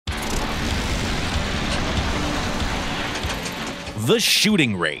the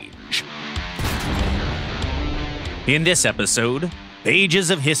shooting range. In this episode, pages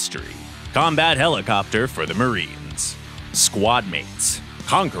of history, combat helicopter for the Marines, Squadmates,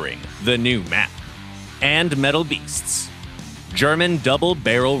 conquering the new map, and metal beasts, German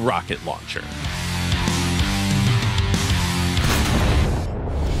double-barrel rocket launcher.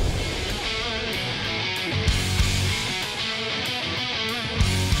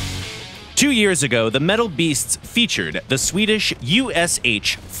 Two years ago, the Metal Beasts featured the Swedish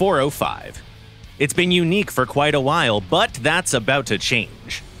USH-405. It's been unique for quite a while, but that's about to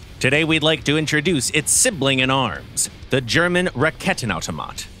change. Today we'd like to introduce its sibling in arms, the German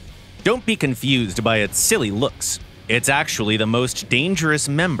Raketenautomat. Don't be confused by its silly looks. It's actually the most dangerous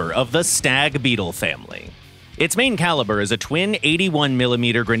member of the Stag Beetle family. Its main caliber is a twin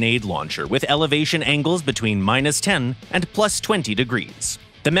 81mm grenade launcher with elevation angles between -10 and +20 degrees.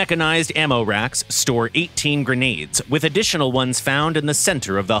 The mechanized ammo racks store 18 grenades, with additional ones found in the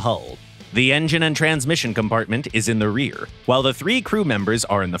center of the hull. The engine and transmission compartment is in the rear, while the 3 crew members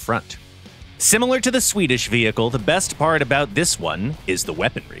are in the front. Similar to the Swedish vehicle, the best part about this one is the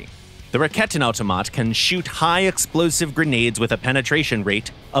weaponry. The Raketenautomat can shoot high explosive grenades with a penetration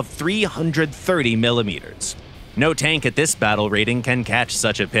rate of 330mm. No tank at this battle rating can catch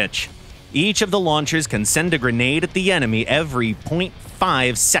such a pitch. Each of the launchers can send a grenade at the enemy every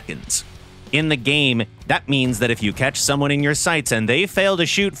 0.5 seconds. In the game, that means that if you catch someone in your sights and they fail to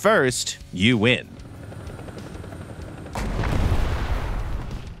shoot first, you win.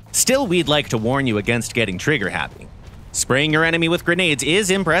 Still, we'd like to warn you against getting trigger happy. Spraying your enemy with grenades is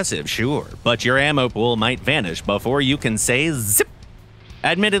impressive, sure, but your ammo pool might vanish before you can say zip.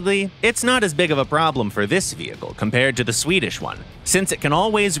 Admittedly, it's not as big of a problem for this vehicle compared to the Swedish one, since it can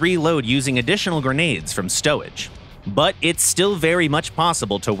always reload using additional grenades from stowage. But it's still very much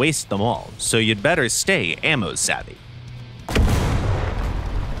possible to waste them all, so you'd better stay ammo savvy.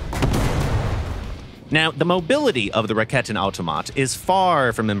 Now, the mobility of the Raketenautomat is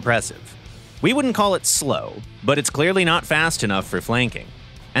far from impressive. We wouldn't call it slow, but it's clearly not fast enough for flanking.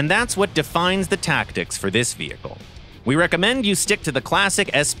 And that's what defines the tactics for this vehicle. We recommend you stick to the classic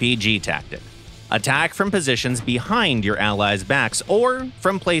SPG tactic. Attack from positions behind your allies' backs or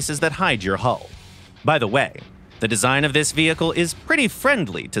from places that hide your hull. By the way, the design of this vehicle is pretty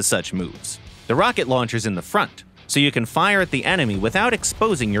friendly to such moves. The rocket launcher's in the front, so you can fire at the enemy without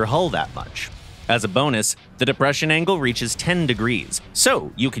exposing your hull that much. As a bonus, the depression angle reaches 10 degrees,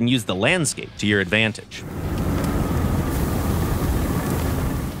 so you can use the landscape to your advantage.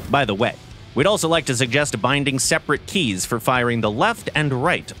 By the way, we'd also like to suggest binding separate keys for firing the left and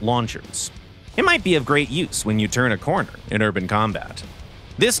right launchers. It might be of great use when you turn a corner in urban combat.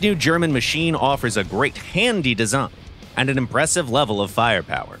 This new German machine offers a great handy design and an impressive level of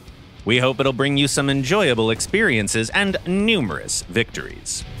firepower. We hope it'll bring you some enjoyable experiences and numerous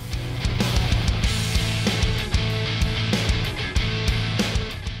victories.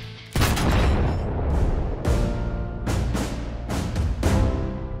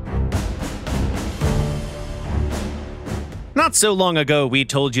 Not so long ago, we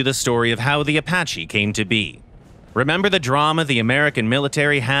told you the story of how the Apache came to be. Remember the drama the American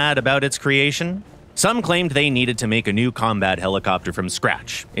military had about its creation? Some claimed they needed to make a new combat helicopter from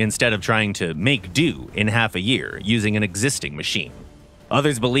scratch, instead of trying to make do in half a year using an existing machine.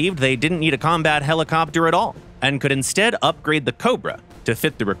 Others believed they didn't need a combat helicopter at all, and could instead upgrade the Cobra to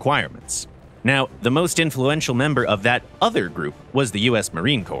fit the requirements. Now, the most influential member of that other group was the US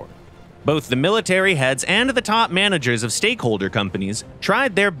Marine Corps. Both the military heads and the top managers of stakeholder companies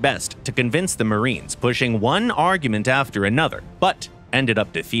tried their best to convince the Marines, pushing one argument after another, but ended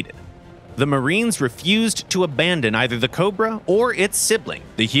up defeated. The Marines refused to abandon either the Cobra or its sibling,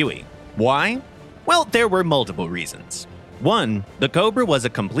 the Huey. Why? Well, there were multiple reasons. One, the Cobra was a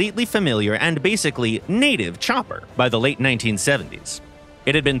completely familiar and basically native chopper by the late 1970s.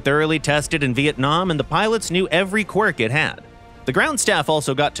 It had been thoroughly tested in Vietnam and the pilots knew every quirk it had. The ground staff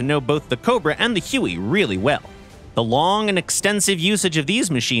also got to know both the Cobra and the Huey really well. The long and extensive usage of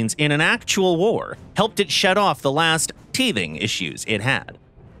these machines in an actual war helped it shed off the last teething issues it had.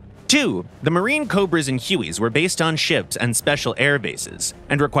 2. The Marine Cobras and Hueys were based on ships and special air bases,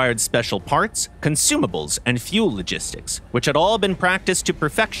 and required special parts, consumables, and fuel logistics, which had all been practiced to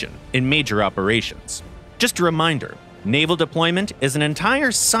perfection in major operations. Just a reminder, naval deployment is an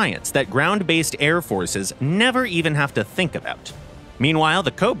entire science that ground-based air forces never even have to think about. Meanwhile,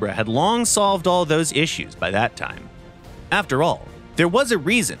 the Cobra had long solved all those issues by that time. After all, there was a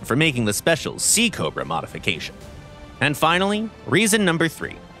reason for making the special Sea Cobra modification. And finally, reason number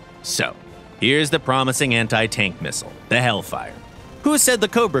 3. So, here's the promising anti-tank missile, the Hellfire. Who said the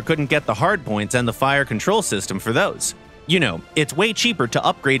Cobra couldn't get the hardpoints and the fire control system for those? You know, it's way cheaper to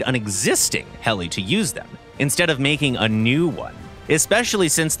upgrade an existing heli to use them, instead of making a new one, especially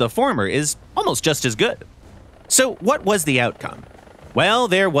since the former is almost just as good. So what was the outcome? Well,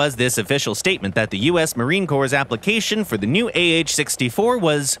 there was this official statement that the US Marine Corps' application for the new AH-64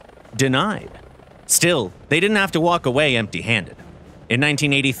 was denied. Still, they didn't have to walk away empty-handed. In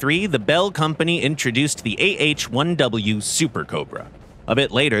 1983, the Bell Company introduced the AH-1W Super Cobra. A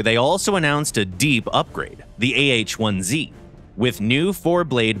bit later, they also announced a deep upgrade, the AH-1Z, with new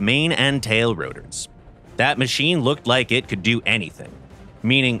 4-blade main and tail rotors. That machine looked like it could do anything,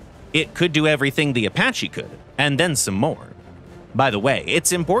 meaning it could do everything the Apache could, and then some more. By the way,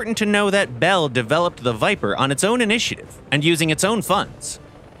 it's important to know that Bell developed the Viper on its own initiative and using its own funds.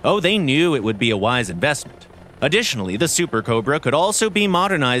 Oh, they knew it would be a wise investment. Additionally, the Super Cobra could also be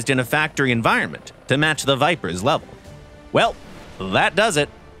modernized in a factory environment to match the Viper's level. Well, that does it.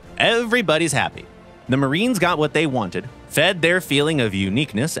 Everybody's happy. The Marines got what they wanted, fed their feeling of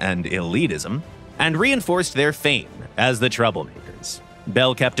uniqueness and elitism, and reinforced their fame as the troublemakers.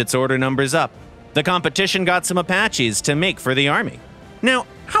 Bell kept its order numbers up. The competition got some Apaches to make for the Army. Now,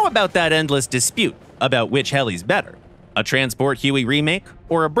 how about that endless dispute about which heli's better? A Transport Huey remake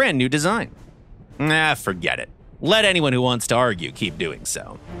or a brand new design? Forget it. Let anyone who wants to argue keep doing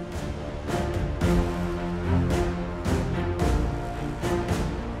so.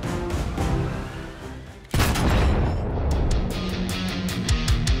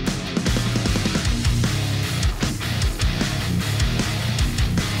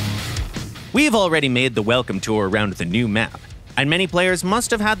 We've already made the welcome tour around the new map, and many players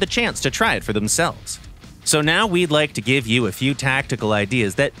must have had the chance to try it for themselves. So now we'd like to give you a few tactical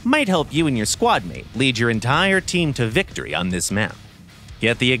ideas that might help you and your squad mate lead your entire team to victory on this map.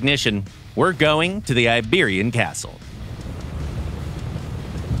 Get the ignition. We're going to the Iberian Castle.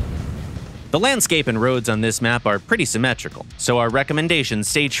 The landscape and roads on this map are pretty symmetrical, so our recommendations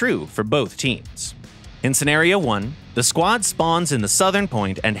stay true for both teams. In Scenario 1, the squad spawns in the southern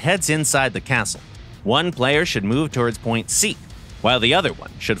point and heads inside the castle. One player should move towards point C, while the other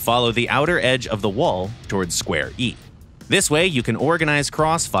one should follow the outer edge of the wall towards square E. This way you can organize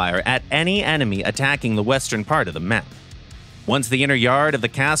crossfire at any enemy attacking the western part of the map. Once the inner yard of the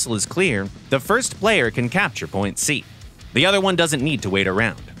castle is clear, the first player can capture point C. The other one doesn't need to wait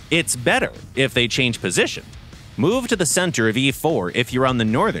around. It's better if they change position. Move to the center of E4 if you're on the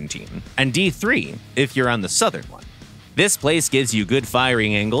northern team, and D3 if you're on the southern one. This place gives you good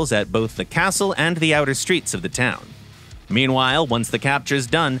firing angles at both the castle and the outer streets of the town. Meanwhile, once the capture's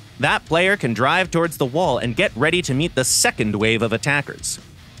done, that player can drive towards the wall and get ready to meet the second wave of attackers.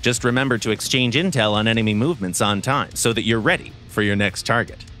 Just remember to exchange intel on enemy movements on time so that you're ready for your next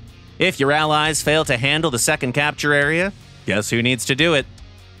target. If your allies fail to handle the second capture area, guess who needs to do it?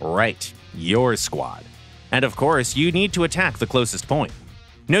 Right, your squad. And of course, you need to attack the closest point.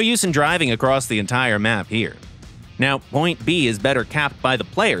 No use in driving across the entire map here. Now, point B is better capped by the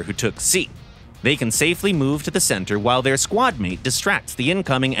player who took C. They can safely move to the center while their squad mate distracts the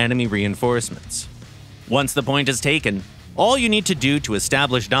incoming enemy reinforcements. Once the point is taken, all you need to do to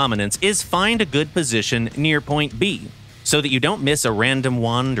establish dominance is find a good position near point B, so that you don't miss a random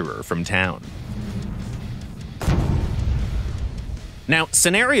wanderer from town. Now,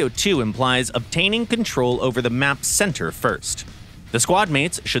 Scenario 2 implies obtaining control over the map's center first. The squad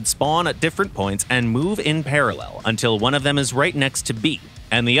mates should spawn at different points and move in parallel until one of them is right next to B,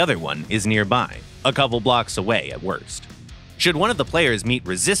 and the other one is nearby, a couple blocks away at worst. Should one of the players meet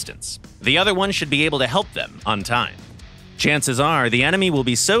resistance, the other one should be able to help them on time. Chances are the enemy will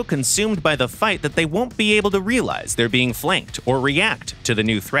be so consumed by the fight that they won't be able to realize they're being flanked or react to the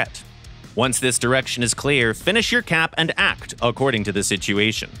new threat. Once this direction is clear, finish your cap and act according to the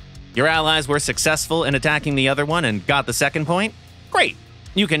situation. Your allies were successful in attacking the other one and got the second point? Great!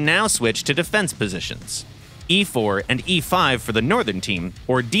 You can now switch to defense positions. E4 and E5 for the northern team,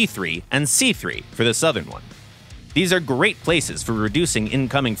 or D3 and C3 for the southern one. These are great places for reducing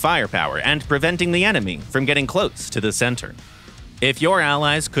incoming firepower and preventing the enemy from getting close to the center. If your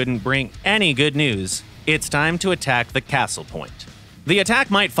allies couldn't bring any good news, it's time to attack the castle point. The attack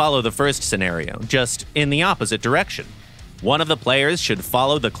might follow the first scenario, just in the opposite direction. One of the players should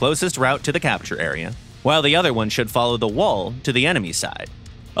follow the closest route to the capture area, while the other one should follow the wall to the enemy side.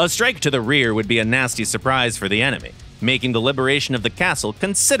 A strike to the rear would be a nasty surprise for the enemy, making the liberation of the castle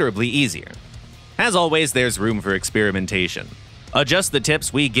considerably easier. As always, there's room for experimentation. Adjust the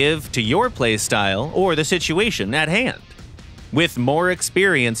tips we give to your playstyle or the situation at hand. With more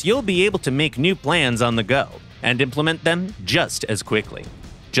experience, you'll be able to make new plans on the go and implement them just as quickly.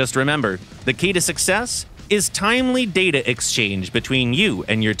 Just remember, the key to success is timely data exchange between you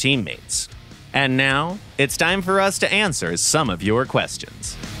and your teammates. And now, it's time for us to answer some of your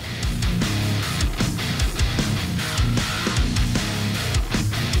questions.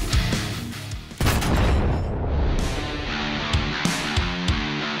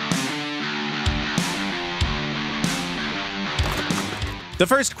 The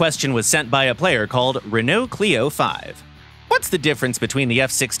first question was sent by a player called Renault Clio 5. What's the difference between the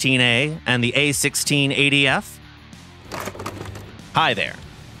F-16A and the A-16 ADF? Hi there.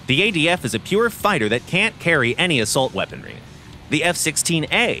 The ADF is a pure fighter that can't carry any assault weaponry. The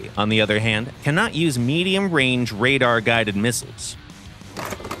F-16A, on the other hand, cannot use medium-range radar-guided missiles.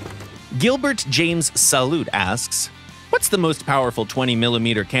 Gilbert James Salud asks, what's the most powerful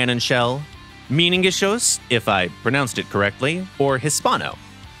 20mm cannon shell? Meningischos, if I pronounced it correctly, or Hispano?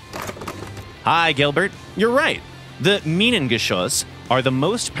 Hi, Gilbert. You're right. The Meningischos are the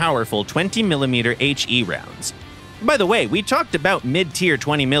most powerful 20mm HE rounds. By the way, we talked about mid-tier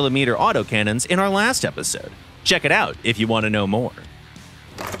 20mm autocannons in our last episode. Check it out if you want to know more.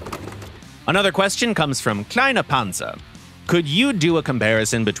 Another question comes from Kleine Panzer. Could you do a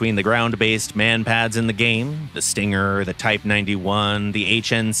comparison between the ground-based man-pads in the game, the Stinger, the Type 91, the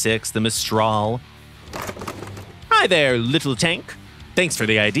HN6, the Mistral? Hi there, little tank. Thanks for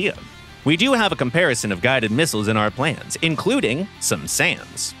the idea. We do have a comparison of guided missiles in our plans, including some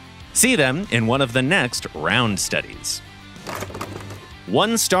SAMs. See them in one of the next round studies.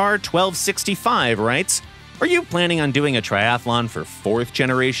 1star1265 writes, are you planning on doing a triathlon for 4th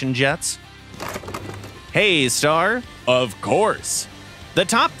generation jets? Hey, Star. Of course. The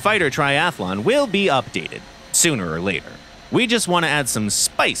Top Fighter Triathlon will be updated, sooner or later. We just want to add some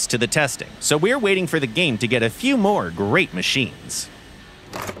spice to the testing, so we're waiting for the game to get a few more great machines.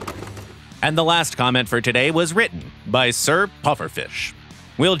 And the last comment for today was written by Sir Pufferfish.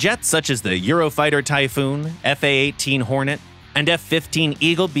 Will jets such as the Eurofighter Typhoon, FA-18 Hornet, and F-15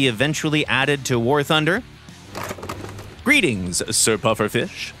 Eagle be eventually added to War Thunder? Greetings, Sir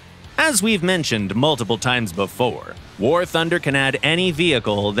Pufferfish. As we've mentioned multiple times before, War Thunder can add any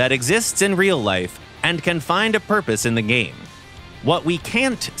vehicle that exists in real life and can find a purpose in the game. What we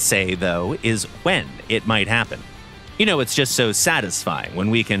can't say, though, is when it might happen. You know, it's just so satisfying when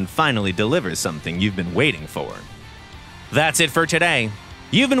we can finally deliver something you've been waiting for. That's it for today.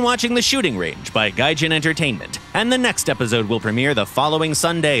 You've been watching The Shooting Range by Gaijin Entertainment, and the next episode will premiere the following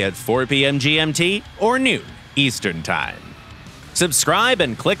Sunday at 4 p.m. GMT or noon Eastern Time. Subscribe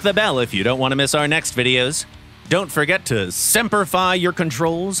and click the bell if you don't want to miss our next videos. Don't forget to semperfy your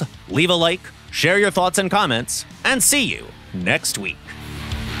controls, leave a like, share your thoughts and comments, and see you next week.